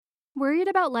Worried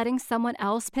about letting someone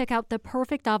else pick out the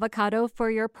perfect avocado for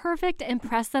your perfect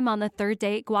impress them on the third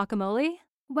date guacamole?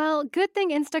 Well, good thing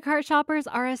Instacart shoppers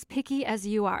are as picky as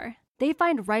you are. They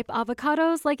find ripe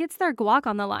avocados like it's their guac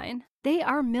on the line. They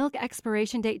are milk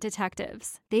expiration date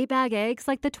detectives. They bag eggs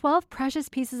like the 12 precious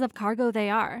pieces of cargo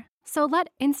they are. So let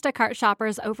Instacart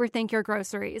shoppers overthink your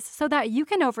groceries so that you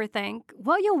can overthink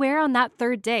what you'll wear on that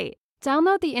third date.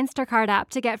 Download the Instacart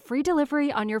app to get free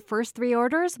delivery on your first 3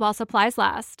 orders while supplies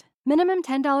last. Minimum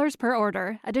 $10 per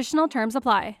order. Additional terms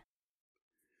apply.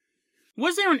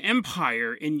 Was there an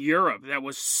empire in Europe that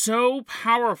was so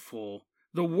powerful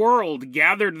the world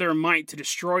gathered their might to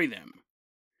destroy them?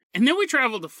 And then we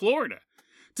traveled to Florida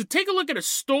to take a look at a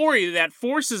story that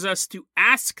forces us to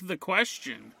ask the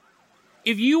question: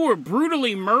 if you were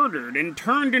brutally murdered and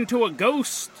turned into a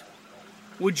ghost,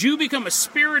 would you become a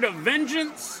spirit of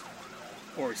vengeance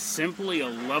or simply a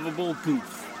lovable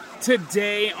goof?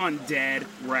 Today on Dead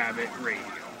Rabbit Radio.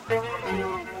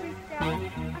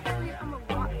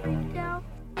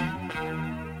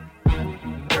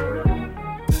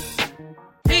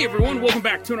 Hey everyone, welcome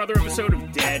back to another episode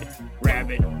of Dead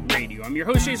Rabbit Radio. I'm your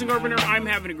host, Jason Carpenter. I'm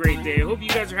having a great day. I hope you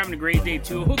guys are having a great day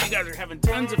too. I hope you guys are having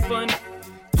tons of fun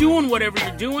doing whatever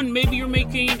you're doing. Maybe you're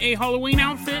making a Halloween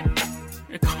outfit.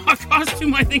 A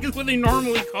costume, I think, is what they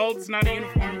normally call it. It's not a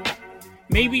uniform.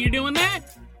 Maybe you're doing that.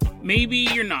 Maybe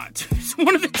you're not. It's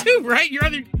one of the two, right? You're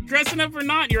either dressing up or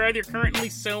not. You're either currently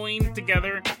sewing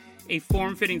together a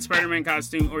form-fitting Spider-Man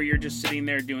costume, or you're just sitting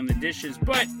there doing the dishes.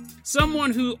 But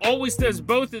someone who always does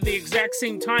both at the exact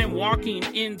same time, walking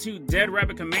into Dead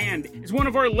Rabbit Command, is one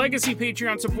of our legacy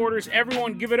Patreon supporters.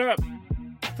 Everyone give it up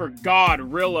for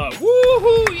Godrilla.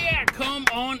 Woohoo! Yeah, come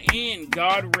on in.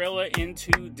 Godrilla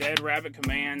into Dead Rabbit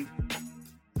Command.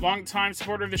 Longtime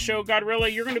supporter of the show,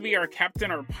 Godrilla, you're going to be our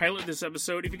captain, our pilot this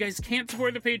episode. If you guys can't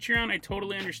support the Patreon, I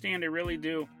totally understand. I really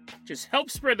do. Just help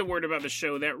spread the word about the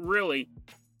show. That really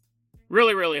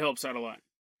helps out a lot.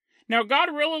 Now,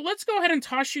 Godrilla, let's go ahead and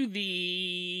toss you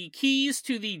the keys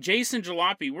to the Jason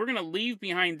Jalopy. We're going to leave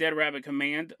behind Dead Rabbit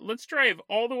Command. Let's drive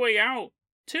all the way out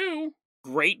to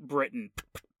Great Britain.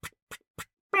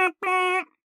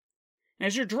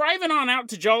 As you're driving on out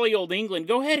to jolly old England,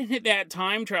 go ahead and hit that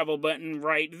time travel button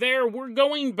right there. We're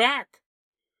going back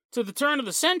to the turn of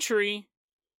the century,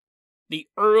 the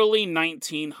early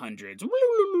 1900s.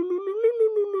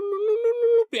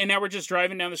 And now we're just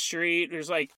driving down the street. There's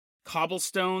like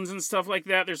cobblestones and stuff like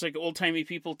that. There's like old-timey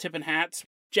people tipping hats.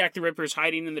 Jack the Ripper's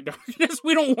hiding in the darkness.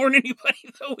 We don't warn anybody,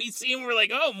 though. We see him, we're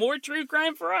like, oh, more true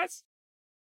crime for us?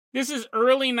 This is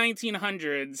early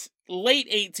 1900s, late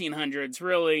 1800s,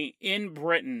 really, in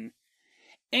Britain.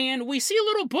 And we see a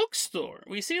little bookstore.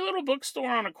 We see a little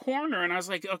bookstore on a corner, and I was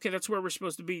like, okay, that's where we're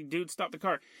supposed to be. Dude, stop the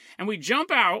car. And we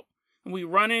jump out, and we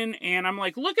run in, and I'm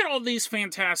like, look at all these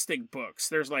fantastic books.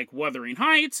 There's like Wuthering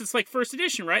Heights. It's like first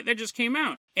edition, right? That just came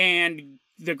out. And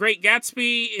The Great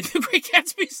Gatsby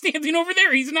standing over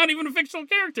there. He's not even a fictional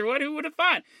character. Who would have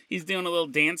thought? He's doing a little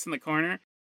dance in the corner.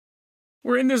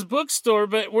 We're in this bookstore,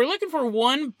 but we're looking for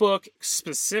one book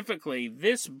specifically.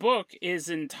 This book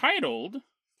is entitled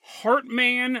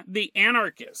Heartman the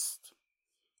Anarchist,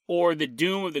 or The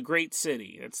Doom of the Great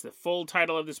City. That's the full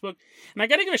title of this book. And I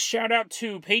gotta give a shout out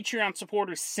to Patreon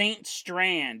supporter Saint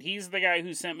Strand. He's the guy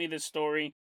who sent me this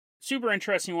story. Super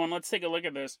interesting one. Let's take a look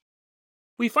at this.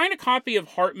 We find a copy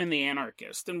of Heartman the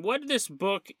Anarchist, and what this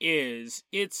book is,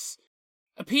 it's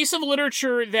a piece of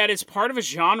literature that is part of a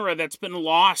genre that's been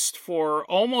lost for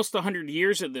almost 100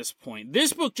 years at this point.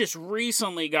 This book just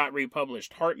recently got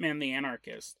republished, Heartman the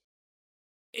Anarchist.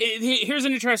 Here's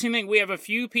an interesting thing. We have a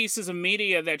few pieces of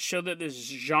media that show that this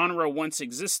genre once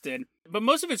existed, but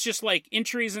most of it's just like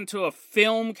entries into a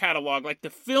film catalog. Like the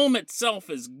film itself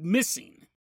is missing.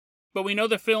 But we know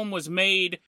the film was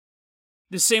made.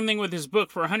 The same thing with his book.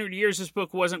 For 100 years, this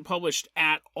book wasn't published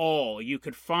at all. You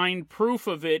could find proof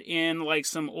of it in, like,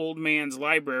 some old man's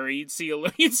library. You'd see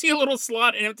a little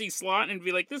slot, an empty slot, and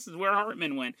be like, this is where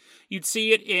Heartman went. You'd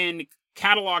see it in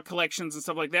catalog collections and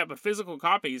stuff like that, but physical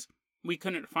copies, we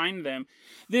couldn't find them.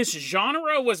 This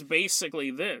genre was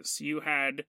basically this. You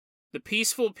had the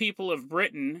peaceful people of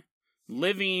Britain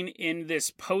living in this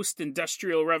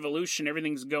post-industrial revolution.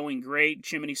 Everything's going great.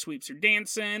 Chimney sweeps are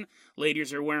dancing.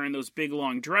 Ladies are wearing those big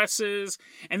long dresses.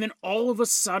 And then all of a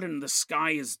sudden, the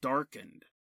sky is darkened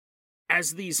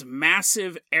as these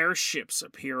massive airships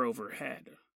appear overhead.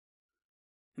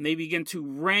 And they begin to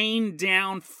rain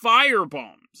down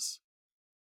firebombs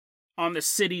on the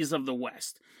cities of the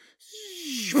West.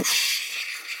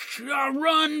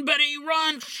 Run, Betty,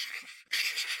 run!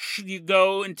 you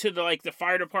go into the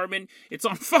fire department, it's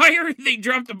on fire, they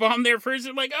drop the bomb there first,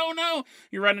 they're like, oh no,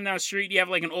 you're running down the street, you have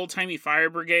like an old-timey fire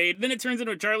brigade, then it turns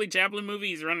into a Charlie Chaplin movie,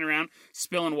 he's running around,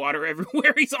 spilling water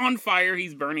everywhere, he's on fire,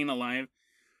 he's burning alive.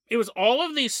 It was all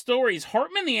of these stories.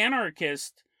 Hartman the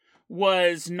Anarchist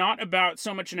was not about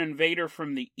so much an invader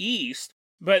from the East,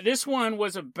 but this one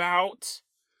was about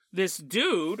this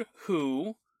dude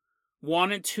who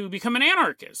wanted to become an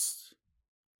anarchist.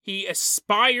 He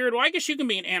aspired, well, I guess you can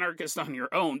be an anarchist on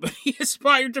your own, but he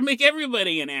aspired to make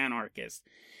everybody an anarchist.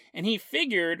 And he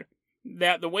figured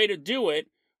that the way to do it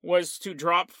was to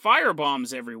drop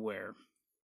firebombs everywhere.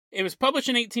 It was published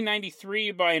in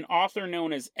 1893 by an author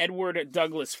known as Edward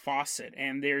Douglas Fawcett,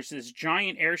 and there's this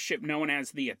giant airship known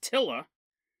as the Attila,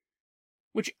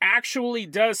 which actually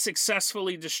does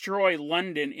successfully destroy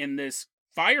London in this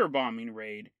firebombing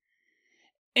raid.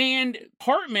 And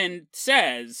Hartman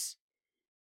says,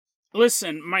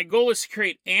 listen, my goal is to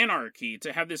create anarchy,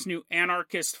 to have this new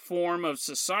anarchist form of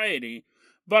society,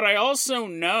 but I also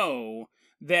know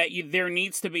that there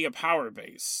needs to be a power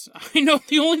base. I know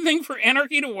the only thing for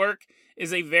anarchy to work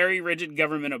is a very rigid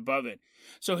government above it.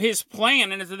 So his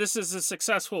plan, and this is a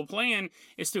successful plan,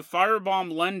 is to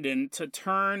firebomb London to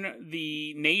turn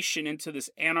the nation into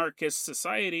this anarchist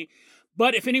society.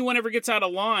 But if anyone ever gets out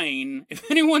of line, if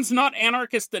anyone's not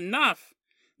anarchist enough,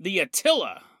 the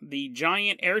Attila, the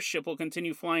giant airship, will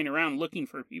continue flying around looking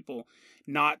for people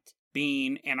not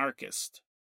being anarchist.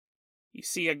 You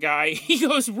see a guy, he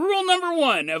goes, rule number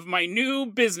 1 of my new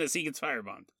business, he gets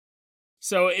firebombed.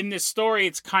 So in this story,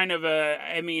 it's kind of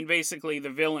basically the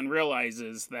villain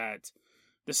realizes that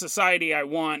the society I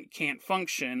want can't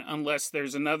function unless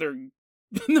there's an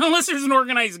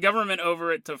organized government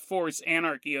over it to force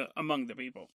anarchy among the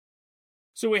people.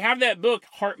 So we have that book,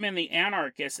 Hartman the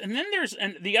Anarchist, and then there's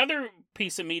the other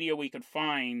piece of media we could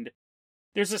find.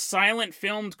 There's a silent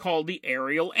film called The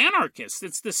Aerial Anarchist.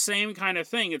 It's the same kind of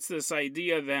thing. It's this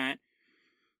idea that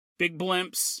big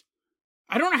blimps...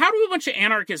 I don't know, how do a bunch of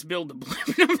anarchists build a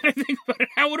blimp? Now that I think about it,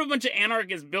 how would a bunch of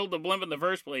anarchists build a blimp in the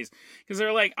first place? Because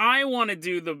they're like, I want to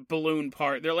do the balloon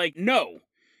part. They're like, no,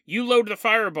 you load the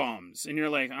firebombs. And you're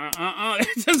like, that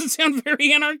doesn't sound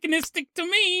very anarchistic to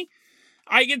me.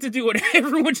 I get to do what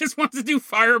everyone just wants to do,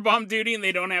 firebomb duty, and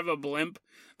they don't have a blimp.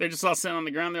 They're just all sitting on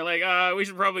the ground. They're like, we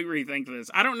should probably rethink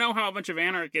this. I don't know how a bunch of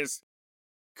anarchists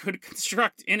could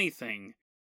construct anything,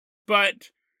 but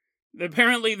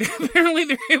apparently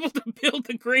they're able to build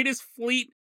the greatest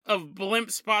fleet of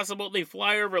blimps possible. They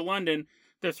fly over London.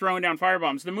 They're throwing down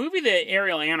firebombs. The movie The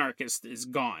Aerial Anarchist is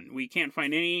gone. We can't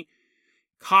find any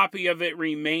copy of it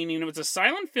remaining. It was a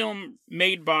silent film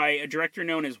made by a director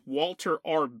known as Walter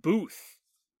R. Booth.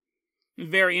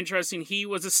 Very interesting. He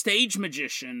was a stage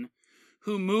magician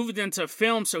who moved into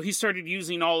film, so he started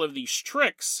using all of these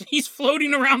tricks. He's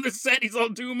floating around the set, he's all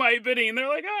doing my bidding, and they're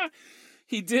like,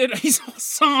 he's all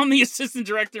sawing the assistant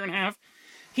director in half.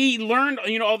 He learned,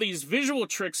 all these visual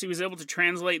tricks, he was able to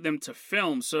translate them to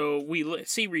film, so we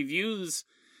see reviews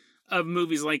of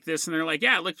movies like this, and they're like,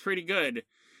 yeah, it looked pretty good.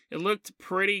 It looked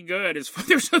pretty good.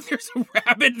 There's a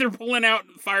rabbit, they're pulling out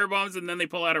firebombs, and then they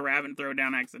pull out a rabbit and throw it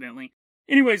down accidentally.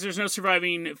 Anyways, there's no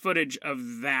surviving footage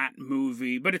of that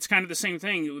movie, but it's kind of the same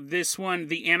thing. This one,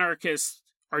 the anarchists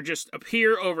are just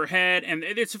appear overhead, and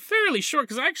it's fairly short,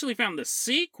 because I actually found the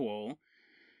sequel,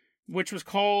 which was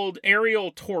called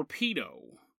Aerial Torpedo.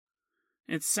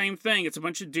 It's the same thing. It's a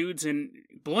bunch of dudes in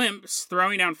blimps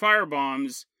throwing down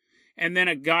firebombs, and then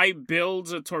a guy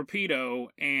builds a torpedo,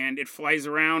 and it flies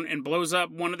around and blows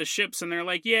up one of the ships, and they're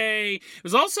like, yay!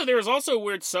 There was also a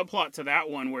weird subplot to that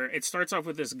one, where it starts off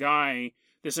with this guy,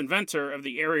 this inventor of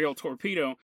the aerial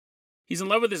torpedo. He's in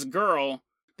love with this girl.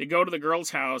 They go to the girl's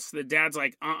house. The dad's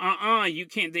like, you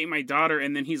can't date my daughter,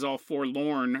 and then he's all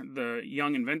forlorn, the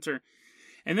young inventor.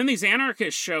 And then these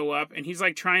anarchists show up, and he's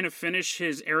like trying to finish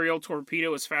his aerial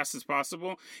torpedo as fast as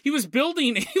possible. He was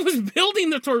building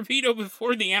the torpedo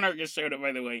before the anarchists showed up,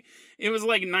 by the way. It was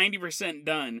like 90%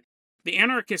 done. The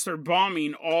anarchists are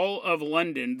bombing all of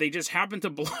London. They just happen to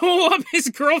blow up his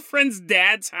girlfriend's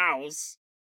dad's house.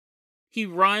 He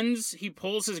runs, he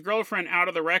pulls his girlfriend out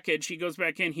of the wreckage. He goes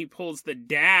back in, he pulls the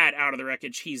dad out of the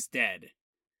wreckage. He's dead.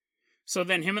 So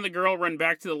then him and the girl run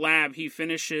back to the lab. He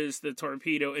finishes the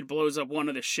torpedo. It blows up one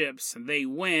of the ships. They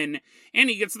win, and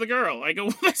he gets the girl. I go,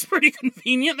 well, that's pretty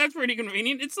convenient.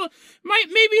 It's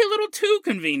maybe a little too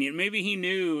convenient. Maybe he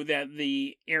knew that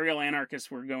the aerial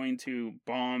anarchists were going to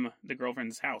bomb the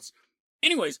girlfriend's house.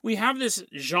 Anyways, we have this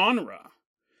genre.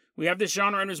 And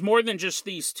it was more than just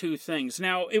these two things.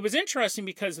 Now, it was interesting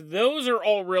because those are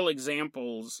all real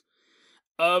examples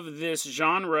of this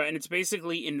genre, and it's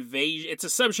basically invasion. It's a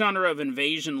subgenre of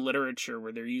invasion literature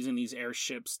where they're using these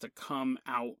airships to come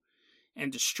out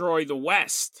and destroy the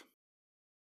West.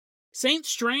 St.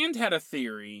 Strand had a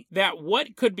theory that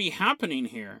what could be happening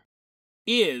here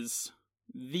is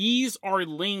these are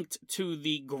linked to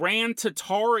the Grand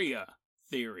Tataria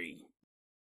theory.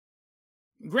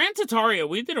 Grand Tataria,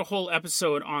 we did a whole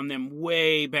episode on them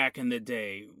way back in the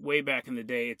day.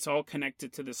 It's all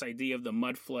connected to this idea of the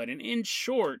mud flood. And in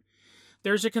short,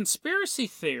 there's a conspiracy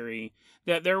theory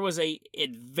that there was a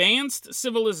advanced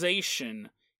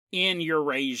civilization in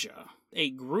Eurasia,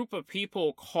 a group of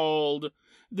people called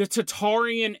the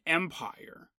Tatarian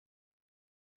Empire.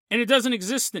 And it doesn't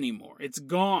exist anymore. It's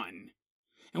gone.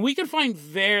 And we can find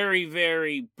very,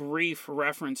 very brief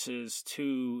references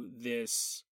to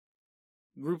this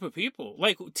group of people.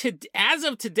 Like, as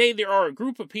of today, there are a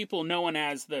group of people known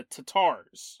as the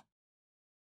Tatars.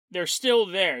 They're still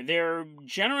there. They're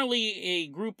generally a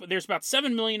group, there's about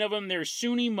 7 million of them. They're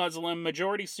Sunni Muslim,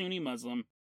 majority Sunni Muslim.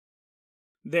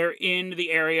 They're in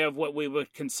the area of what we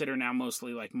would consider now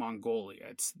mostly like Mongolia.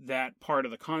 It's that part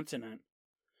of the continent.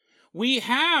 We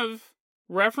have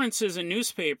references in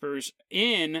newspapers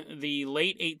in the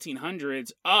late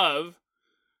 1800s of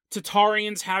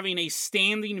Tatarians having a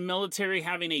standing military,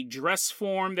 having a dress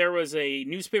form. There was a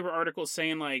newspaper article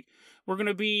saying, like, we're going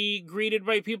to be greeted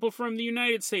by people from the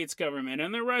United States government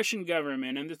and the Russian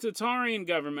government and the Tatarian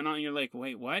government. And you're like,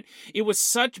 wait, what? It was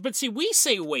such, but see, we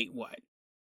say, wait, what?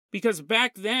 Because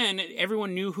back then,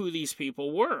 everyone knew who these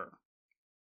people were.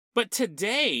 But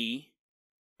today,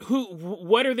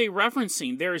 what are they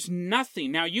referencing? There's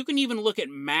nothing. Now, you can even look at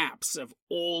maps of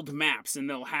old maps, and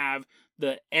they'll have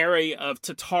the area of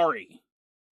Tatari.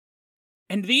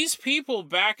 And these people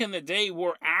back in the day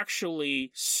were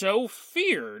actually so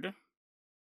feared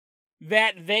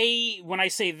that they, when I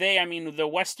say they, I mean the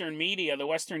Western media, the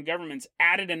Western governments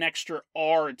added an extra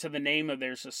R to the name of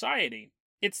their society.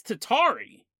 It's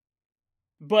Tatari.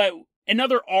 But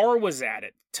another R was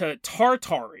added to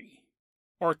Tartari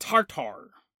or Tartar.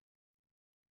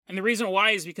 And the reason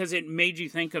why is because it made you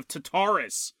think of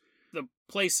Tartarus, the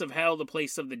place of hell, the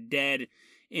place of the dead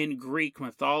in Greek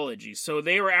mythology. So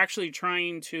they were actually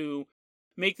trying to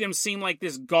make them seem like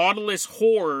this godless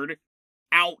horde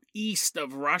out east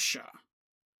of Russia.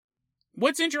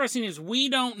 What's interesting is we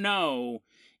don't know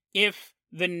if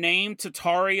the name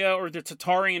Tataria or the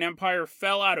Tatarian Empire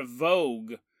fell out of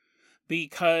vogue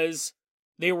because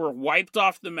they were wiped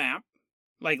off the map.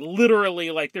 Like, literally,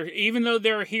 like, they're, even though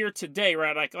they're here today,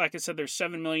 right? Like I said, there's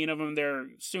 7 million of them. They're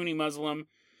Sunni Muslim.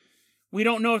 We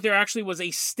don't know if there actually was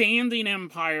a standing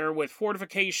empire with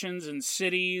fortifications and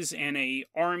cities and an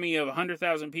army of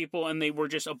 100,000 people, and they were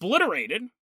just obliterated.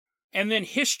 And then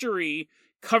history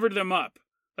covered them up.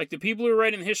 Like, the people who were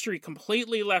writing history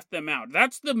completely left them out.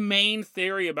 That's the main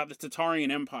theory about the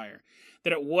Tatarian Empire.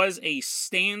 That it was a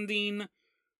standing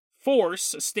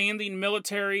force, a standing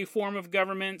military form of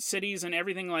government, cities and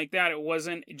everything like that. It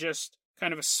wasn't just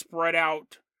kind of a spread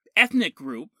out ethnic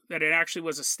group, that it actually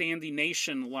was a standing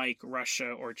nation like Russia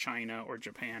or China or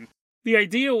Japan. The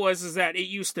idea was that it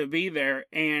used to be there,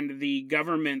 and the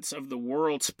governments of the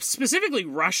world, specifically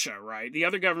Russia, right? The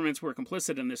other governments were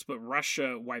complicit in this, but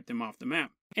Russia wiped them off the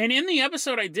map. And in the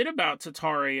episode I did about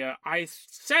Tataria, I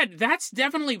said that's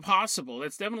definitely possible.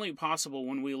 That's definitely possible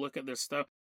when we look at this stuff.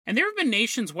 And there have been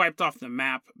nations wiped off the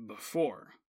map before.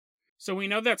 So we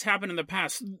know that's happened in the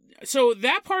past. So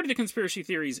that part of the conspiracy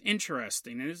theory is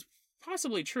interesting and is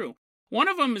possibly true. One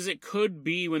of them is it could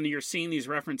be, when you're seeing these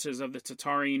references of the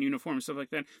Tatarian uniform and stuff like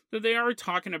that, that they are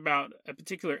talking about a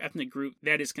particular ethnic group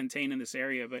that is contained in this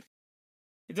area. But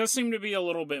it does seem to be a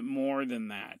little bit more than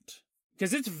that.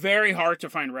 Because it's very hard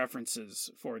to find references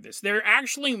for this. There are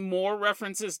actually more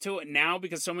references to it now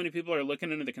because so many people are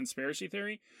looking into the conspiracy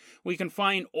theory. We can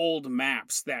find old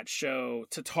maps that show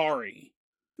Tatari.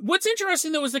 What's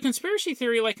interesting, though, is the conspiracy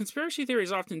theory, like conspiracy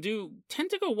theories often do,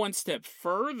 tend to go one step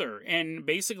further. And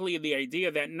basically the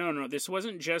idea that, no, this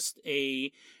wasn't just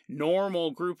a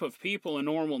normal group of people, a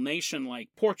normal nation like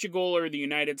Portugal or the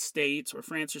United States or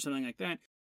France or something like that.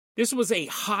 This was a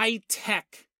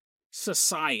high-tech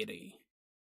society.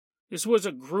 This was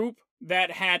a group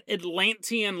that had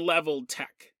Atlantean-level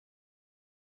tech.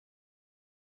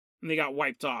 And they got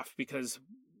wiped off because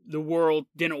the world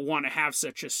didn't want to have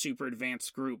such a super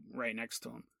advanced group right next to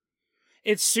them.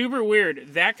 It's super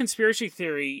weird. That conspiracy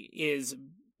theory is,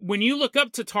 when you look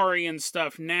up Tatarian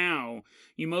stuff now,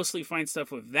 you mostly find stuff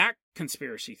with that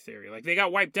conspiracy theory. Like, they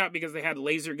got wiped out because they had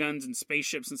laser guns and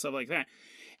spaceships and stuff like that.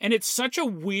 And it's such a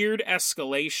weird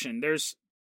escalation.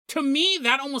 To me,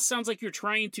 that almost sounds like you're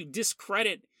trying to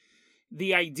discredit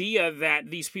the idea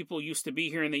that these people used to be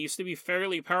here and they used to be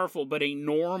fairly powerful, but a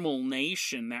normal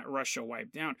nation that Russia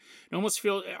wiped down. I almost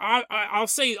feel,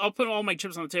 I'll put all my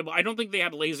chips on the table. I don't think they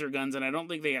had laser guns and I don't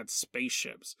think they had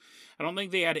spaceships. I don't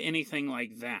think they had anything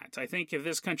like that. I think if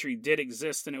this country did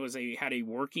exist and had a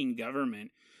working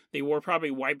government, they were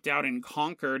probably wiped out and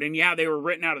conquered. And yeah, they were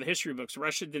written out of the history books.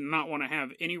 Russia did not want to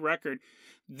have any record.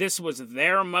 This was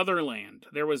their motherland.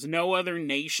 There was no other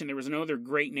nation. There was no other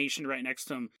great nation right next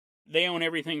to them. They own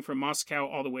everything from Moscow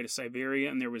all the way to Siberia,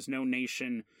 and there was no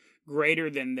nation greater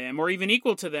than them or even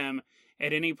equal to them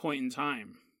at any point in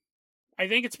time. I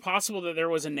think it's possible that there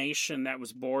was a nation that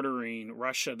was bordering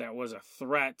Russia that was a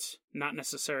threat, not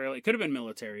necessarily. It could have been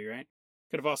military, right?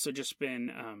 Could have also just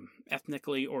been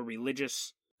ethnically or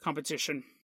religious competition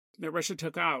that Russia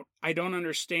took out. I don't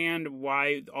understand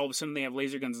why all of a sudden they have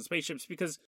laser guns and spaceships,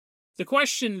 because the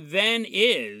question then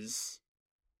is,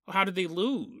 how did they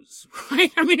lose,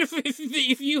 right? I mean,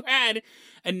 if you had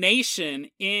a nation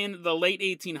in the late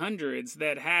 1800s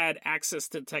that had access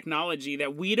to technology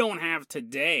that we don't have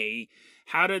today,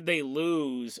 how did they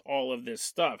lose all of this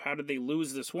stuff? How did they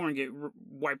lose this war and get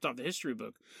wiped off the history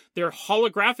book? Their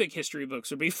holographic history books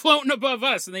would be floating above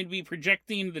us, and they'd be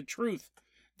projecting the truth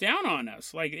down on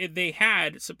us. Like, they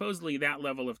had supposedly that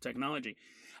level of technology.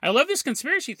 I love this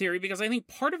conspiracy theory because I think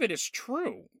part of it is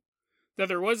true, that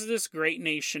there was this great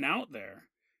nation out there,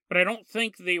 but I don't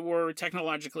think they were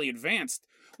technologically advanced.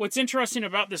 What's interesting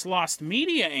about this lost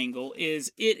media angle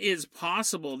is it is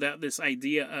possible that this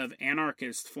idea of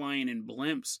anarchists flying in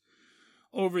blimps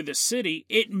over the city,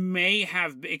 it may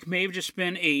have just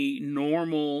been a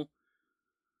normal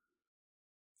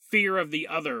fear of the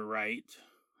other, right?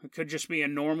 It could just be a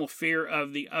normal fear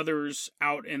of the others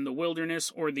out in the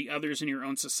wilderness or the others in your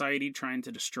own society trying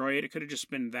to destroy it. It could have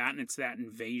just been that, and it's that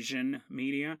invasion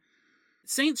media.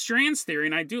 St. Strand's theory,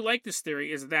 and I do like this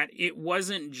theory, is that it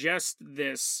wasn't just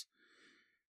this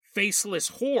faceless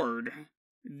horde.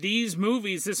 These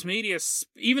movies, this media,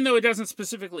 even though it doesn't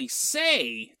specifically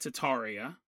say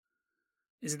Tataria,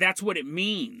 that's what it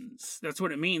means. That's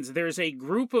what it means. There's a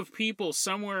group of people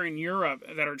somewhere in Europe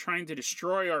that are trying to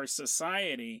destroy our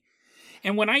society.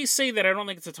 And when I say that I don't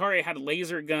think Tataria had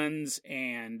laser guns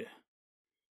and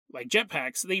like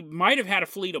jetpacks, they might have had a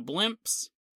fleet of blimps.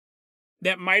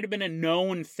 That might have been a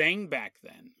known thing back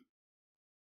then.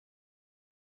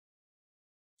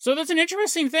 So that's an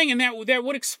interesting thing, and that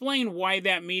would explain why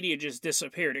that media just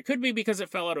disappeared. It could be because it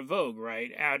fell out of vogue,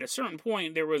 right? At a certain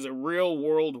point, there was a real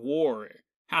world war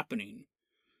happening.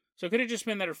 So it could have just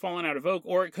been that it had fallen out of vogue,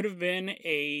 or it could have been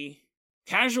a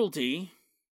casualty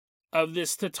of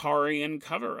this Tatarian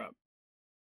cover-up.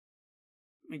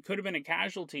 It could have been a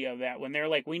casualty of that when they're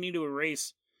like, we need to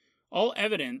erase all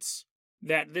evidence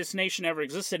that this nation ever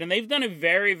existed. And they've done a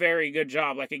very, very good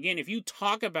job. Like, again, if you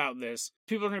talk about this,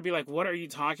 people are going to be like, what are you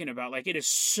talking about? Like, it is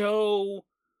so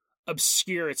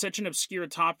obscure. It's such an obscure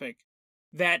topic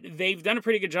that they've done a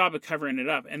pretty good job of covering it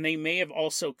up. And they may have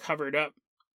also covered up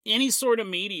any sort of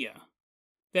media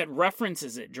that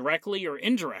references it directly or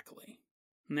indirectly.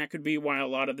 And that could be why a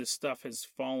lot of this stuff has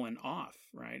fallen off,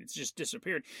 right? It's just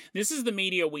disappeared. This is the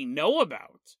media we know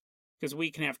about, because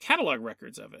we can have catalog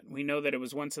records of it. We know that it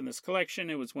was once in this collection.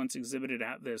 It was once exhibited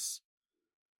at this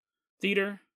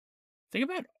theater. Think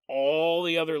about all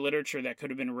the other literature that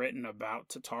could have been written about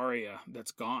Tataria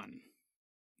that's gone.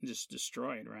 Just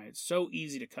destroyed, right? It's so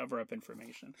easy to cover up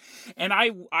information. And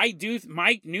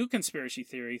my new conspiracy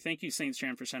theory, thank you, St.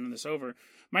 Strand, for sending this over.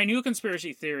 My new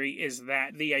conspiracy theory is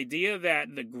that the idea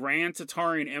that the Grand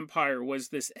Tatarian Empire was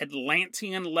this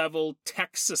Atlantean-level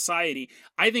tech society,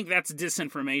 I think that's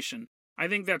disinformation. I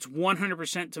think that's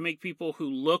 100% to make people who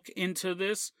look into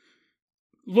this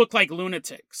look like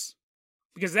lunatics.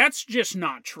 Because that's just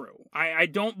not true. I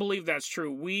don't believe that's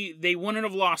true. They wouldn't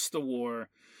have lost the war.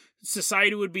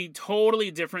 Society would be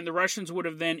totally different. The Russians would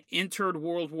have then entered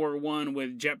World War I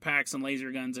with jetpacks and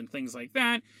laser guns and things like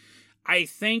that. I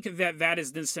think that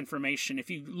is disinformation.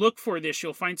 If you look for this,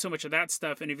 you'll find so much of that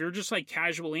stuff. And if you're just like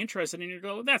casually interested in it, you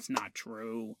go, that's not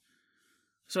true.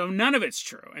 So none of it's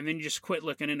true. And then you just quit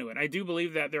looking into it. I do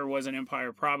believe that there was an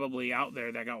empire probably out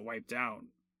there that got wiped out.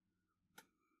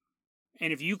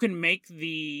 And if you can make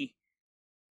the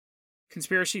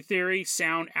conspiracy theory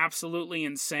sound absolutely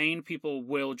insane, people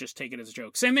will just take it as a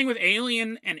joke. Same thing with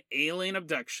alien and alien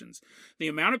abductions. The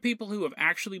amount of people who have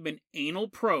actually been anal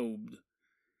probed,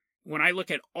 when I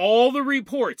look at all the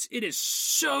reports, it is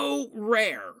so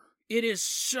rare. It is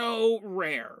so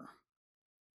rare.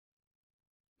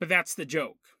 But that's the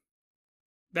joke.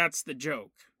 That's the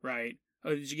joke, right?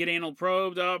 Oh, did you get anal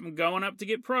probed? Oh, I'm going up to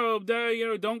get probed.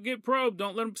 Don't get probed.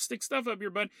 Don't let them stick stuff up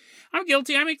your butt. I'm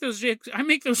guilty. I make those jokes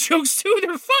too.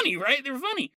 They're funny, right? They're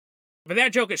funny. But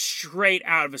that joke is straight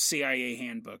out of a CIA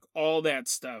handbook. All that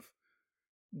stuff.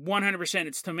 100%.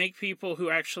 It's to make people who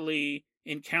actually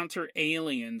encounter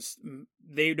aliens,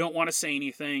 they don't want to say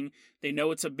anything. They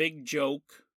know it's a big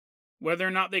joke. Whether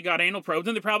or not they got anal probed,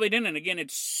 and they probably didn't. And again,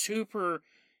 it's super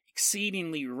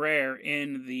exceedingly rare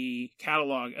in the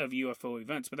catalog of UFO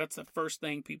events, but that's the first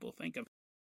thing people think of.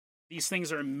 These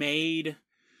things are made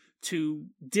to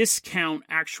discount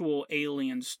actual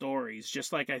alien stories,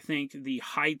 just like I think the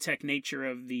high-tech nature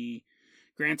of the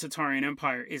Grand Tatarian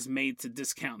Empire is made to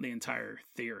discount the entire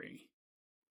theory.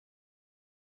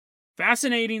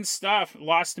 Fascinating stuff.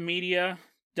 Lost media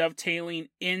dovetailing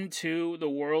into the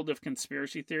world of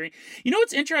conspiracy theory. You know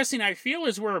what's interesting? I feel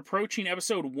as we're approaching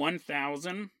episode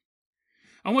 1000,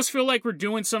 I almost feel like we're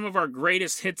doing some of our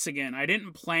greatest hits again. I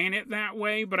didn't plan it that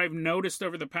way, but I've noticed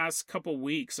over the past couple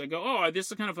weeks, I go, oh,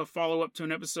 this is kind of a follow-up to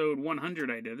an episode 100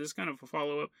 I did. This is kind of a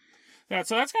follow-up.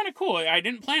 So that's kind of cool. I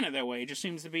didn't plan it that way. It just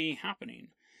seems to be happening.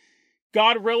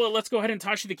 Godrilla, let's go ahead and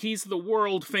toss you the keys to the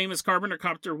world-famous Carpenter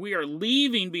Copter. We are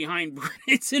leaving behind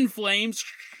It's in Flames.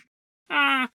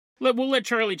 We'll let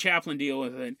Charlie Chaplin deal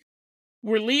with it.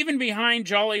 We're leaving behind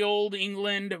jolly old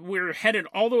England. We're headed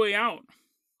all the way out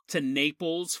to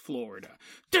Naples, Florida.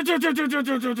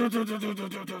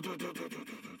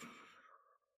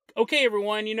 Okay,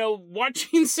 everyone,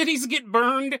 watching cities get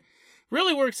burned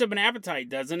really works up an appetite,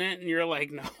 doesn't it? And you're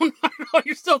like, no, not at all.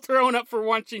 You're still throwing up for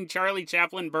watching Charlie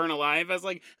Chaplin burn alive. I was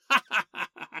like,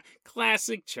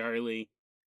 classic Charlie.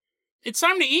 It's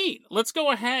time to eat. Let's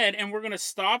go ahead and we're going to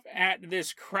stop at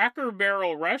this Cracker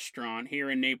Barrel restaurant here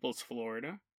in Naples,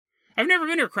 Florida. I've never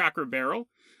been to Cracker Barrel.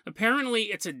 Apparently,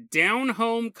 it's a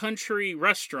down-home country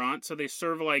restaurant, so they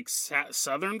serve, like,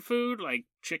 southern food, like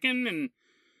chicken and,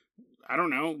 I don't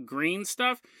know, green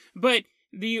stuff. But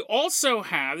they also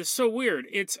have, this is so weird,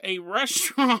 it's a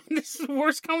restaurant, this is the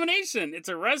worst combination. It's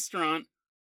a restaurant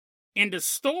and a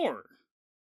store.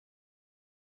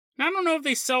 Now, I don't know if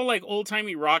they sell, like,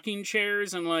 old-timey rocking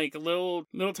chairs and, like, little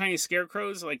tiny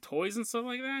scarecrows, like toys and stuff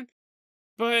like that.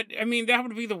 But, I mean, that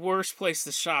would be the worst place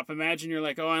to shop. Imagine you're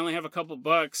like, oh, I only have a couple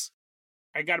bucks.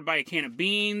 I gotta buy a can of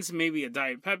beans, maybe a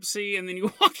Diet Pepsi, and then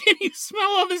you walk in and you smell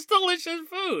all this delicious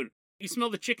food. You smell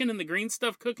the chicken and the green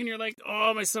stuff cooking, you're like,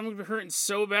 oh, my stomach be hurting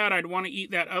so bad, I'd want to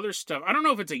eat that other stuff. I don't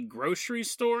know if it's a grocery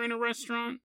store in a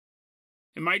restaurant.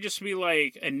 It might just be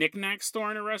like a knick-knack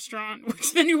store in a restaurant.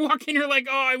 Which then you walk in, you're like,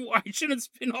 oh, I shouldn't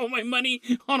spend all my money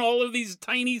on all of these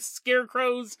tiny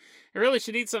scarecrows. I really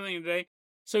should eat something today.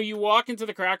 So you walk into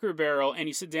the Cracker Barrel and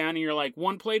you sit down and you're like,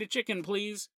 1 plate of chicken,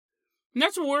 please. And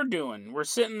that's what we're doing. We're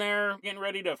sitting there getting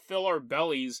ready to fill our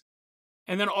bellies.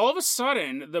 And then all of a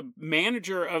sudden, the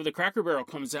manager of the Cracker Barrel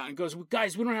comes out and goes, well,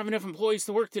 guys, we don't have enough employees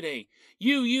to work today.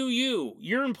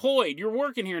 You're employed. You're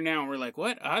working here now. And we're like,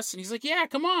 what, us? And he's like, yeah,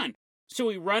 come on. So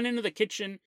we run into the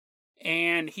kitchen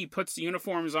and he puts the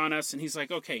uniforms on us and he's like,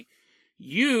 okay,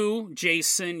 you,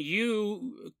 Jason,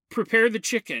 you prepare the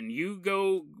chicken. You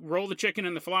go roll the chicken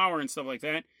in the flour and stuff like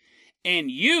that. And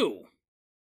you,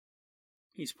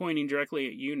 he's pointing directly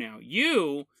at you now,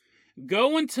 you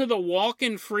go into the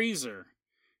walk-in freezer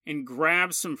and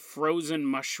grab some frozen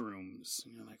mushrooms.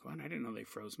 And you're like, what? I didn't know they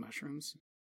froze mushrooms.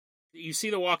 You see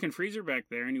the walk-in freezer back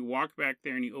there and you walk back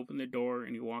there and you open the door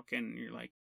and you walk in and you're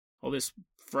like, all this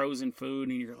frozen food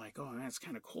and you're like, oh, man, it's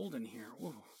kind of cold in here.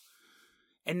 Whoa.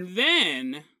 And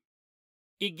then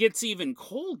it gets even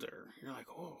colder. You're like,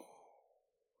 oh,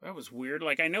 that was weird.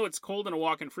 Like, I know it's cold in a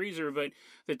walk-in freezer, but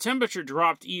the temperature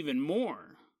dropped even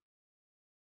more.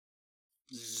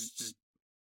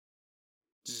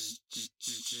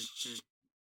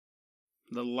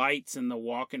 The lights in the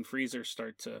walk-in freezer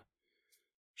start to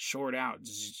short out.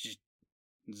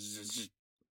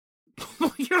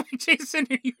 You're like, Jason,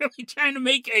 are you really trying to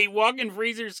make a walk-in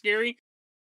freezer scary?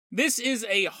 This is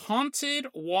a haunted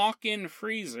walk-in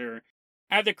freezer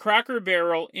at the Cracker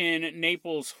Barrel in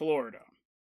Naples, Florida.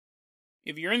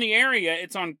 If you're in the area,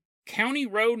 it's on County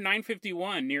Road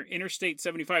 951 near Interstate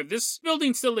 75. This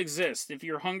building still exists. If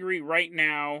you're hungry right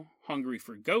now, hungry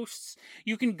for ghosts,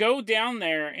 you can go down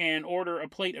there and order a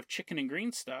plate of chicken and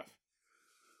green stuff.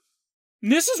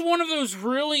 This is one of those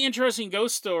really interesting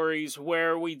ghost stories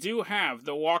where we do have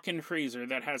the walk-in freezer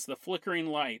that has the flickering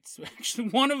lights. Actually,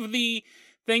 one of the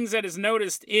things that is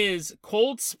noticed is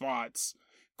cold spots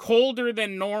colder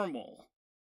than normal.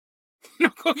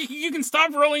 You can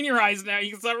stop rolling your eyes now.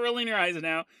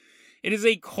 It is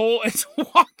it's a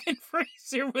walk-in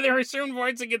freezer where there are certain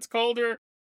parts it gets colder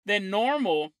than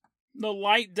normal. The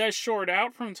light does short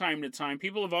out from time to time.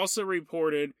 People have also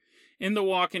reported in the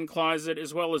walk-in closet,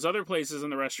 as well as other places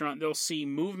in the restaurant, they'll see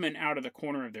movement out of the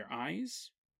corner of their eyes.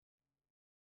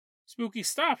 Spooky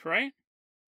stuff, right?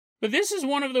 But this is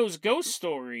one of those ghost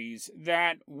stories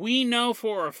that we know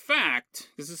for a fact,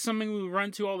 this is something we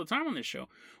run to all the time on this show,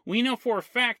 we know for a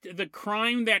fact the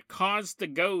crime that caused the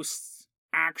ghosts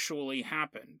actually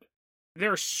happened.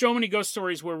 There are so many ghost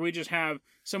stories where we just have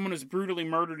someone who's brutally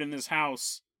murdered in this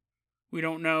house. We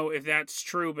don't know if that's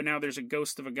true, but now there's a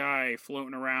ghost of a guy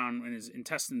floating around and his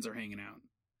intestines are hanging out.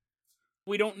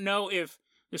 We don't know if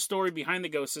the story behind the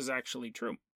ghost is actually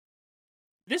true.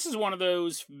 This is one of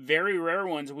those very rare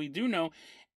ones we do know,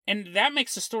 and that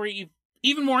makes the story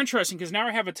even more interesting because now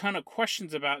I have a ton of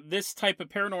questions about this type of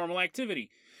paranormal activity.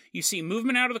 You see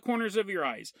movement out of the corners of your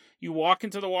eyes. You walk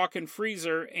into the walk-in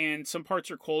freezer and some parts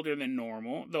are colder than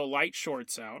normal. The light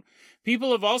shorts out.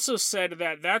 People have also said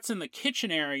that that's in the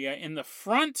kitchen area in the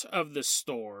front of the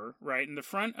store, right? In the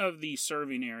front of the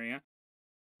serving area.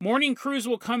 Morning crews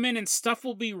will come in and stuff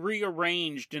will be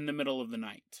rearranged in the middle of the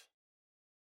night.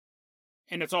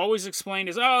 And it's always explained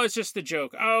as, oh, it's just a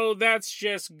joke. Oh, that's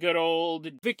just good old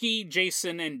Vicky,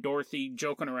 Jason, and Dorothy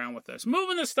joking around with us.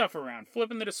 Moving the stuff around,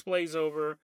 flipping the displays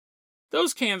over.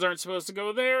 Those cans aren't supposed to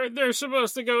go there. They're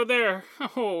supposed to go there.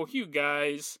 Oh, you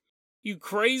guys. You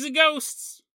crazy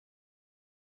ghosts.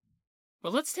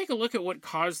 But let's take a look at what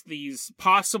caused these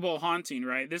possible haunting,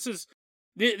 right?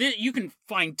 You can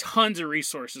find tons of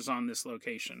resources on this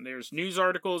location. There's news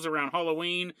articles around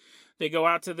Halloween. They go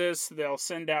out to this. They'll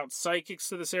send out psychics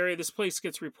to this area. This place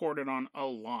gets reported on a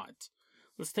lot.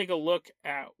 Let's take a look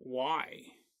at why.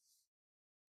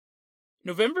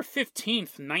 November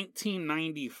 15th,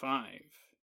 1995.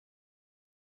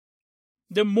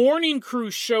 The morning crew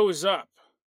shows up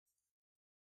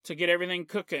to get everything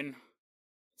cooking.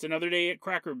 It's another day at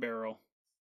Cracker Barrel.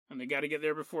 And they got to get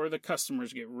there before the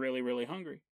customers get really, really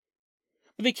hungry.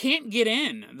 But they can't get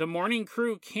in. The morning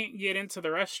crew can't get into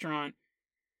the restaurant.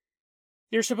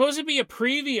 There's supposed to be a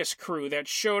previous crew that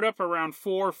showed up around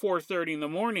 4:30 in the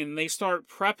morning, and they start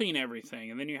prepping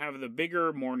everything. And then you have the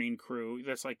bigger morning crew,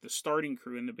 that's like the starting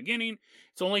crew in the beginning.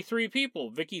 It's only 3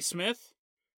 people, Vicky Smith,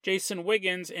 Jason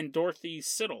Wiggins, and Dorothy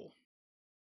Siddle.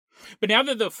 But now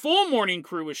that the full morning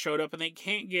crew has showed up and they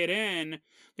can't get in,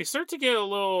 they start to get a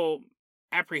little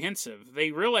apprehensive.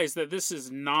 They realize that this is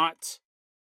not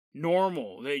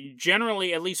normal. They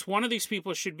generally, at least one of these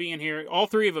people should be in here. All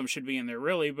 3 of them should be in there,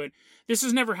 really, but this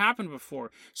has never happened before.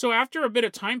 So after a bit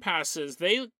of time passes,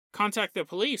 they contact the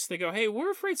police. They go, hey,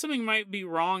 we're afraid something might be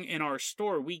wrong in our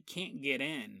store. We can't get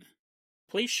in.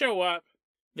 Police show up.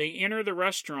 They enter the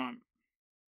restaurant.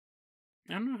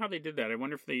 I don't know how they did that. I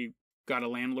wonder if they got a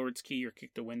landlord's key or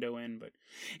kicked a window in. But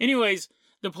anyways,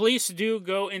 the police do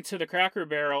go into the Cracker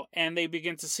Barrel and they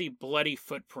begin to see bloody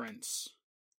footprints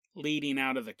leading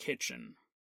out of the kitchen.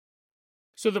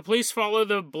 So the police follow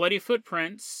the bloody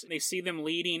footprints. They see them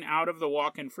leading out of the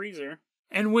walk-in freezer.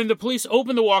 And when the police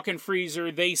open the walk-in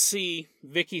freezer, they see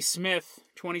Vicky Smith,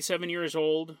 27 years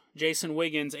old, Jason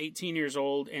Wiggins, 18 years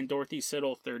old, and Dorothy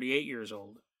Siddle, 38 years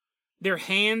old. Their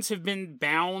hands have been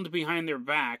bound behind their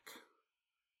back,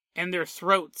 and their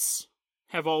throats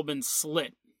have all been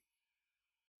slit.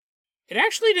 It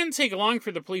actually didn't take long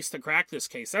for the police to crack this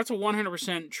case. That's a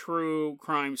 100% true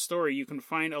crime story. You can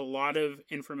find a lot of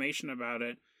information about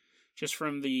it just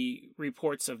from the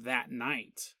reports of that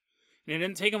night. And it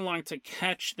didn't take them long to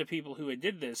catch the people who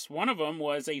did this. One of them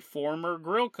was a former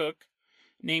grill cook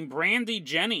named Brandy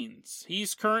Jennings.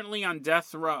 He's currently on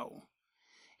death row.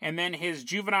 And then his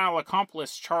juvenile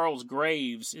accomplice, Charles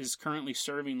Graves, is currently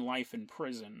serving life in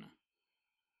prison.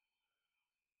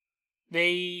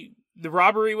 The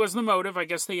robbery was the motive. I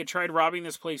guess they had tried robbing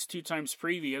this place 2 times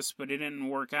previous, but it didn't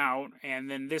work out. And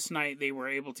then this night they were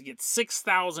able to get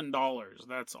 $6,000.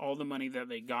 That's all the money that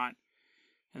they got.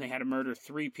 And they had to murder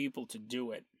 3 people to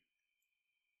do it.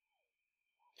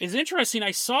 It's interesting.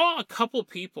 I saw a couple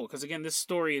people, because again, this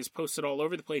story is posted all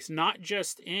over the place, not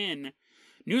just in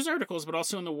news articles, but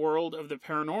also in the world of the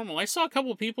paranormal. I saw a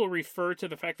couple people refer to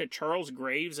the fact that Charles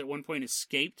Graves at one point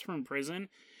escaped from prison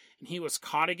and he was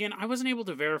caught again. I wasn't able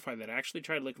to verify that. I actually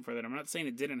tried looking for that. I'm not saying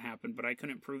it didn't happen, but I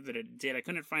couldn't prove that it did. I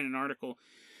couldn't find an article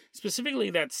specifically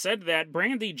that said that.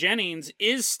 Brandy Jennings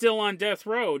is still on death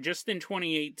row. Just in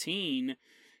 2018,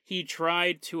 he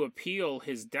tried to appeal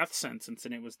his death sentence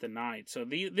and it was denied. So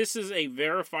this is a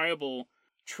verifiable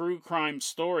true crime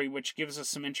story, which gives us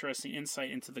some interesting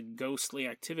insight into the ghostly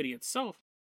activity itself.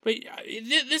 But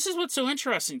this is what's so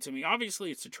interesting to me. Obviously,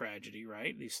 it's a tragedy,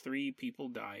 right? These 3 people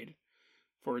died.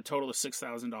 for a total of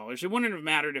 $6,000. It wouldn't have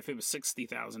mattered if it was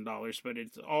 $60,000, but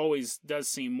it always does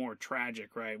seem more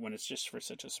tragic, right, when it's just for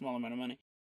such a small amount of money.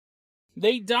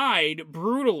 They died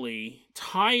brutally,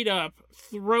 tied up,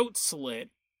 throat slit,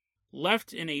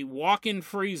 left in a walk-in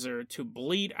freezer to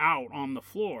bleed out on the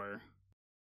floor.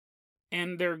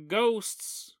 And their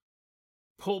ghosts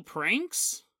pull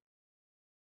pranks?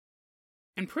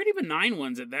 And pretty benign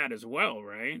ones at that as well,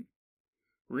 right?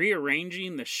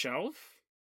 Rearranging the shelf?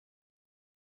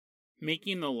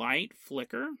 Making the light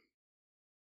flicker?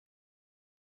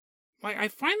 Like, I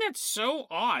find that so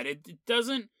odd. It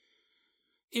doesn't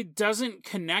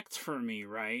connect for me,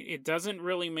 right? It doesn't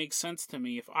really make sense to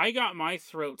me. If I got my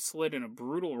throat slit in a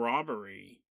brutal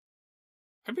robbery,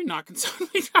 I'd be knocking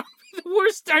something out.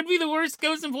 I'd be the worst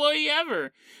ghost employee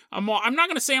ever. I'm not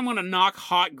going to say I'm going to knock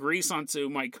hot grease onto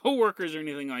my coworkers or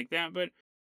anything like that, but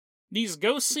these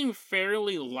ghosts seem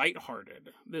fairly lighthearted.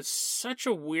 There's such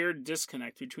a weird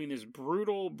disconnect between this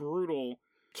brutal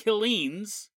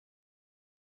killings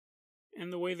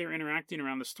and the way they're interacting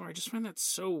around the store. I just find that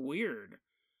so weird.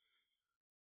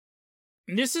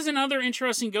 And this is another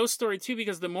interesting ghost story, too,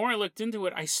 because the more I looked into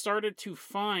it, I started to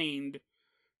find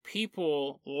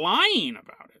people lying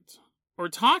about it or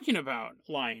talking about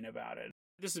lying about it.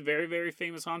 This is a very, very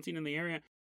famous haunting in the area.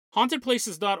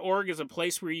 Hauntedplaces.org is a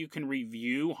place where you can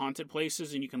review haunted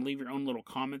places and you can leave your own little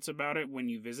comments about it when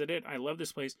you visit it. I love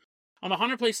this place. On the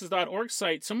hauntedplaces.org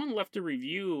site, someone left a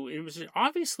review. It was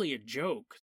obviously a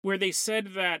joke where they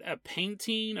said that a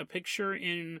picture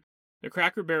in the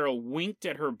Cracker Barrel winked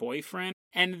at her boyfriend.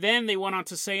 And then they went on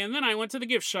to say, and then I went to the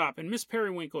gift shop and Miss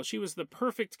Periwinkle, she was the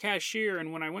perfect cashier.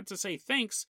 And when I went to say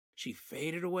thanks, she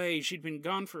faded away. She'd been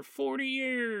gone for 40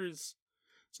 years.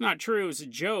 It's not true. It was a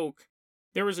joke.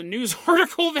 There was a news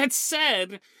article that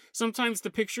said sometimes the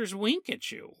pictures wink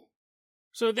at you.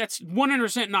 So that's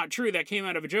 100% not true. That came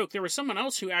out of a joke. There was someone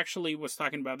else who actually was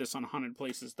talking about this on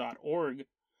hauntedplaces.org.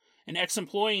 An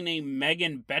ex-employee named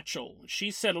Megan Betchel.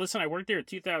 She said, listen, I worked there in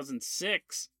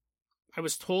 2006. I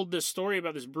was told this story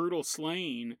about this brutal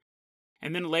slaying.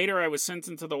 And then later I was sent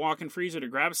into the walk-in freezer to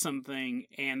grab something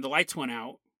and the lights went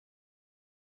out.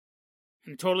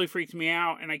 And it totally freaked me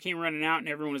out. And I came running out and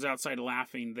everyone was outside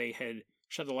laughing. They had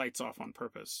shut the lights off on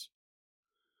purpose.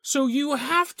 So you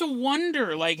have to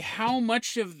wonder, like, how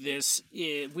much of this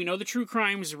is... We know the true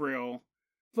crime is real,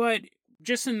 but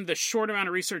just in the short amount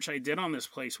of research I did on this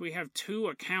place, we have 2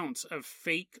 accounts of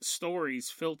fake stories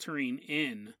filtering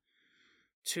in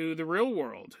to the real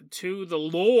world, to the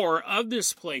lore of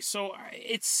this place. So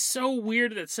it's so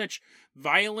weird that such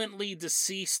violently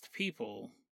deceased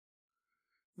people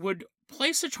would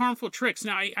play such harmful tricks.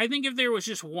 Now, I think if there was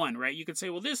just one, right, you could say,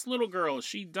 well, this little girl,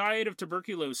 she died of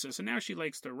tuberculosis, and now she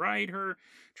likes to ride her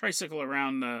tricycle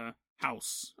around the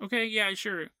house. Okay, yeah,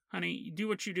 sure, honey, do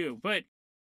what you do. But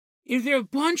if there a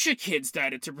bunch of kids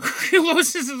died of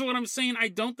tuberculosis, is what I'm saying, I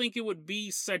don't think it would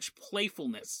be such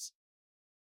playfulness.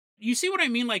 You see what I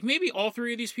mean? Like, maybe all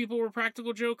 3 of these people were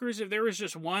practical jokers. If there was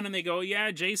just one and they go, yeah,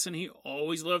 Jason, he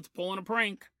always loved pulling a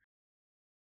prank.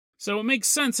 So it makes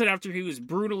sense that after he was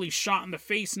brutally shot in the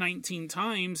face 19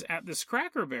 times at this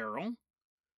Cracker Barrel,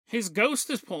 his ghost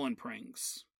is pulling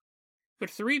pranks. But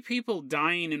 3 people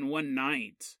dying in one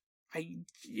night,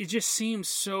 it just seems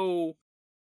so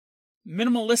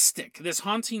minimalistic. This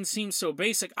haunting seems so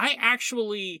basic. I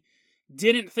actually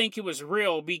didn't think it was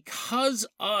real because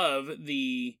of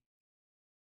the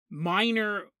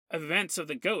minor events of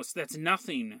the ghost. That's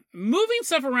nothing. Moving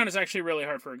stuff around is actually really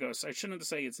hard for a ghost. I shouldn't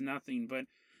say it's nothing, but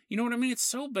you know what I mean? It's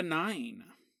so benign.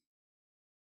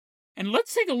 And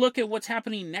let's take a look at what's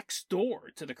happening next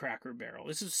door to the Cracker Barrel.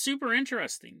 This is super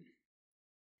interesting.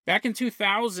 Back in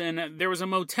 2000, there was a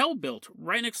motel built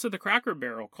right next to the Cracker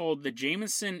Barrel called the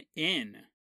Jameson Inn.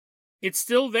 It's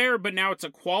still there, but now it's a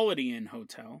Quality Inn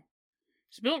hotel.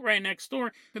 It's built right next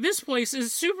door. But this place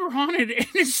is super haunted and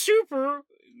it's super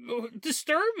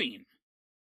disturbing.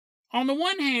 On the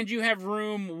one hand, you have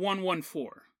room 114.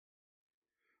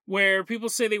 Where people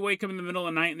say they wake up in the middle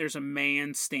of the night and there's a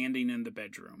man standing in the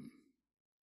bedroom.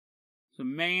 There's a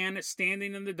man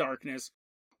standing in the darkness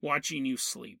watching you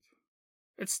sleep.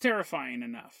 It's terrifying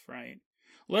enough, right?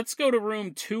 Let's go to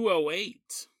room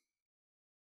 208.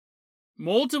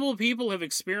 Multiple people have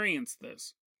experienced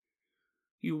this.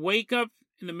 You wake up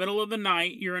in the middle of the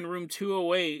night, you're in room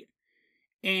 208,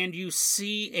 and you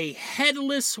see a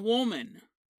headless woman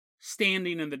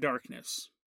standing in the darkness.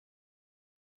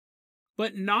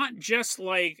 But not just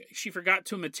like she forgot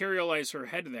to materialize her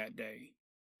head that day.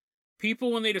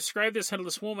 People, when they describe this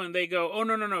headless woman, they go, oh,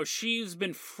 no, she's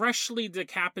been freshly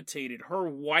decapitated. Her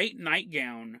white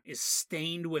nightgown is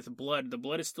stained with blood. The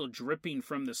blood is still dripping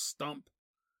from the stump.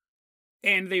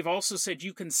 And they've also said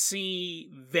you can see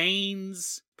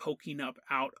veins poking up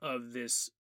out of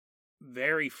this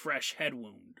very fresh head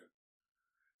wound.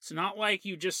 It's not like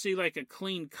you just see like a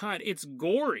clean cut. It's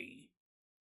gory.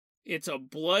 It's a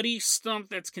bloody stump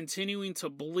that's continuing to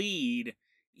bleed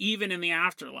even in the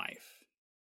afterlife.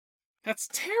 That's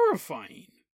terrifying.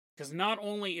 Because not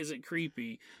only is it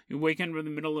creepy, you wake up in the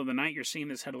middle of the night, you're seeing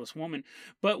this headless woman,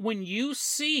 but when you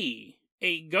see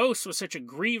a ghost with such a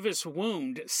grievous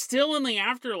wound still in the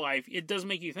afterlife, it does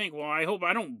make you think, well, I hope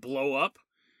I don't blow up.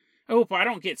 I hope I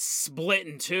don't get split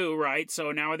in two, right?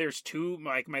 So now there's two,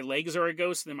 like my legs are a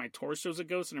ghost, and then my torso's a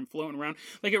ghost, and I'm floating around.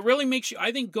 Like, it really makes you,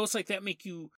 I think ghosts like that make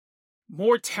you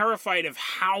more terrified of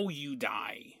how you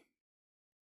die.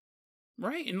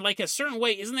 Right? In like a certain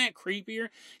way, isn't that creepier?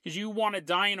 Because you want to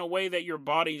die in a way that your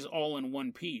body's all in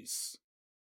one piece.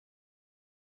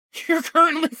 You're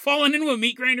currently falling into a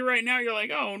meat grinder right now. You're like,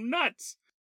 oh, nuts.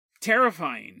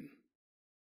 Terrifying.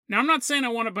 Now, I'm not saying I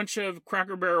want a bunch of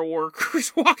Cracker Barrel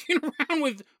workers walking around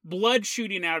with blood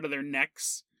shooting out of their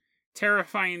necks,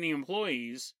 terrifying the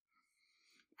employees.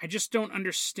 I just don't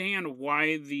understand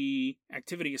why the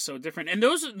activity is so different. And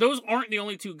those aren't the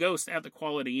only two ghosts at the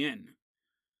Quality Inn.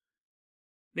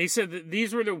 They said that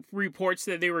these were the reports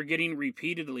that they were getting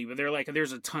repeatedly, but they're like,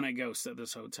 there's a ton of ghosts at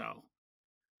this hotel.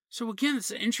 So again,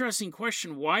 it's an interesting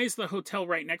question. Why is the hotel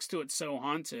right next to it so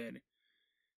haunted?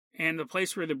 And the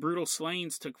place where the brutal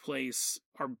slayings took place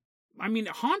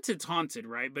haunted's haunted,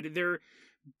 right? But they're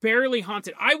barely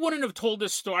haunted. I wouldn't have told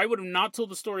this story. I would have not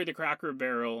told the story of the Cracker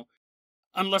Barrel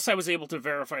unless I was able to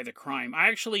verify the crime. I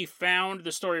actually found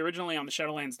the story originally on the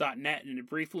Shadowlands.net, and it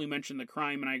briefly mentioned the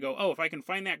crime, and I go, oh, if I can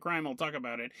find that crime, I'll talk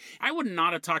about it. I would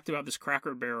not have talked about this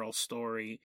Cracker Barrel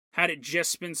story had it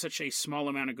just been such a small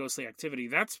amount of ghostly activity.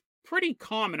 That's pretty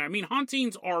common. I mean,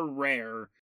 hauntings are rare,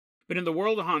 but in the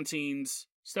world of hauntings,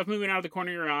 stuff moving out of the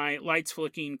corner of your eye, lights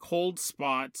flicking, cold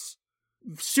spots,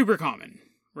 super common,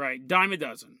 right? Dime a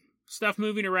dozen. Stuff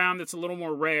moving around that's a little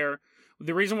more rare.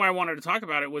 The reason why I wanted to talk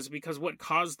about it was because what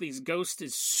caused these ghosts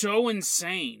is so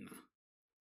insane.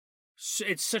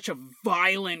 It's such a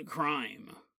violent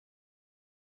crime.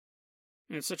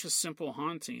 And it's such a simple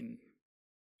haunting.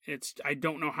 I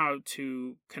don't know how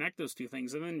to connect those two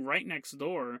things. And then right next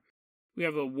door, we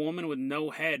have a woman with no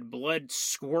head, blood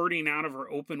squirting out of her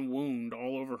open wound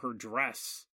all over her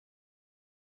dress.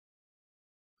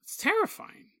 It's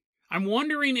terrifying. I'm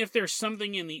wondering if there's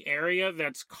something in the area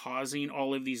that's causing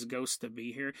all of these ghosts to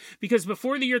be here. Because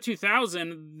before the year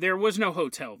 2000, there was no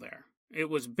hotel there. It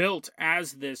was built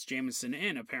as this Jameson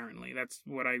Inn, apparently. That's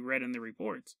what I read in the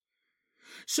reports.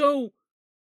 So,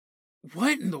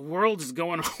 what in the world is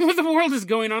going on? What the world is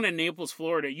going on in Naples,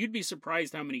 Florida? You'd be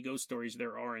surprised how many ghost stories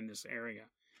there are in this area.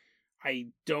 I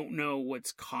don't know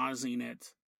what's causing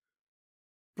it.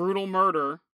 Brutal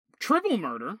murder, triple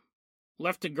murder,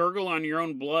 left to gurgle on your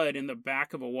own blood in the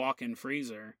back of a walk-in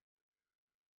freezer.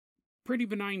 Pretty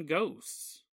benign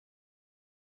ghosts.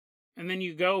 And then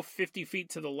you go 50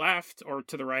 feet to the left, or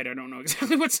to the right, I don't know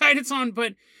exactly what side it's on,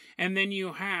 and then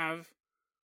you have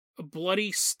a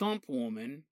bloody stump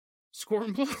woman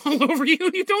squirting blood all over you,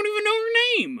 and you don't even know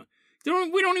her name.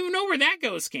 We don't even know where that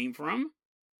ghost came from.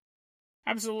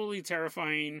 Absolutely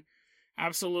terrifying.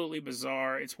 Absolutely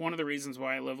bizarre. It's one of the reasons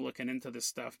why I love looking into this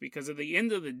stuff, because at the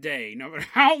end of the day, no matter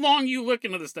how long you look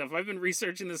into this stuff, I've been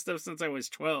researching this stuff since I was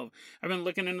 12. I've been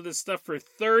looking into this stuff for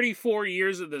 34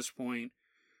 years at this point.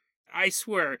 I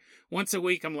swear, once a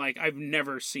week I'm like, I've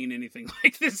never seen anything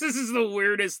like this. This is the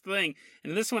weirdest thing.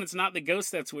 And this one, it's not the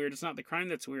ghost that's weird. It's not the crime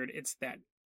that's weird. It's that,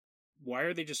 why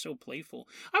are they just so playful?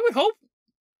 I would hope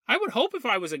if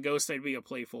I was a ghost, I'd be a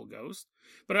playful ghost.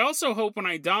 But I also hope when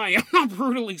I die, I'm not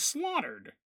brutally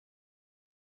slaughtered.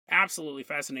 Absolutely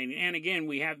fascinating. And again,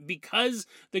 because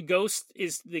the ghost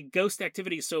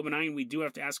activity is so benign, we do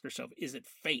have to ask ourselves, is it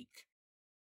fake?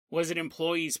 Was it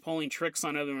employees pulling tricks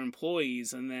on other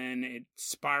employees, and then it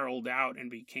spiraled out and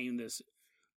became this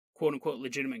quote-unquote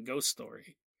legitimate ghost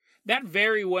story? That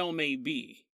very well may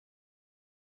be.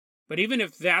 But even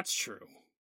if that's true,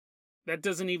 that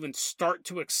doesn't even start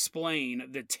to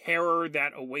explain the terror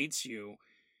that awaits you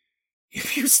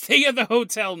if you stay at the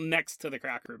hotel next to the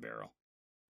Cracker Barrel.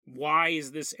 Why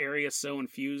is this area so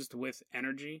infused with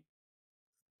energy?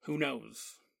 Who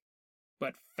knows?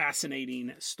 But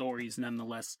fascinating stories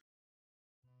nonetheless.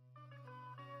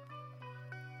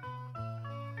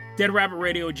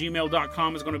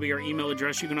 DeadRabbitRadio@gmail.com is going to be our email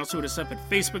address. You can also hit us up at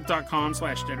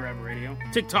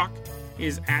Facebook.com/DeadRabbitRadio. TikTok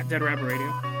is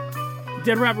 @DeadRabbitRadio.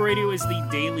 Dead Rabbit Radio is the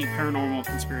daily paranormal,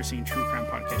 conspiracy, and true crime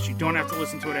podcast. You don't have to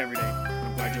listen to it every day.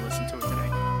 I'm glad you listened to it today.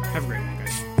 Have a great one.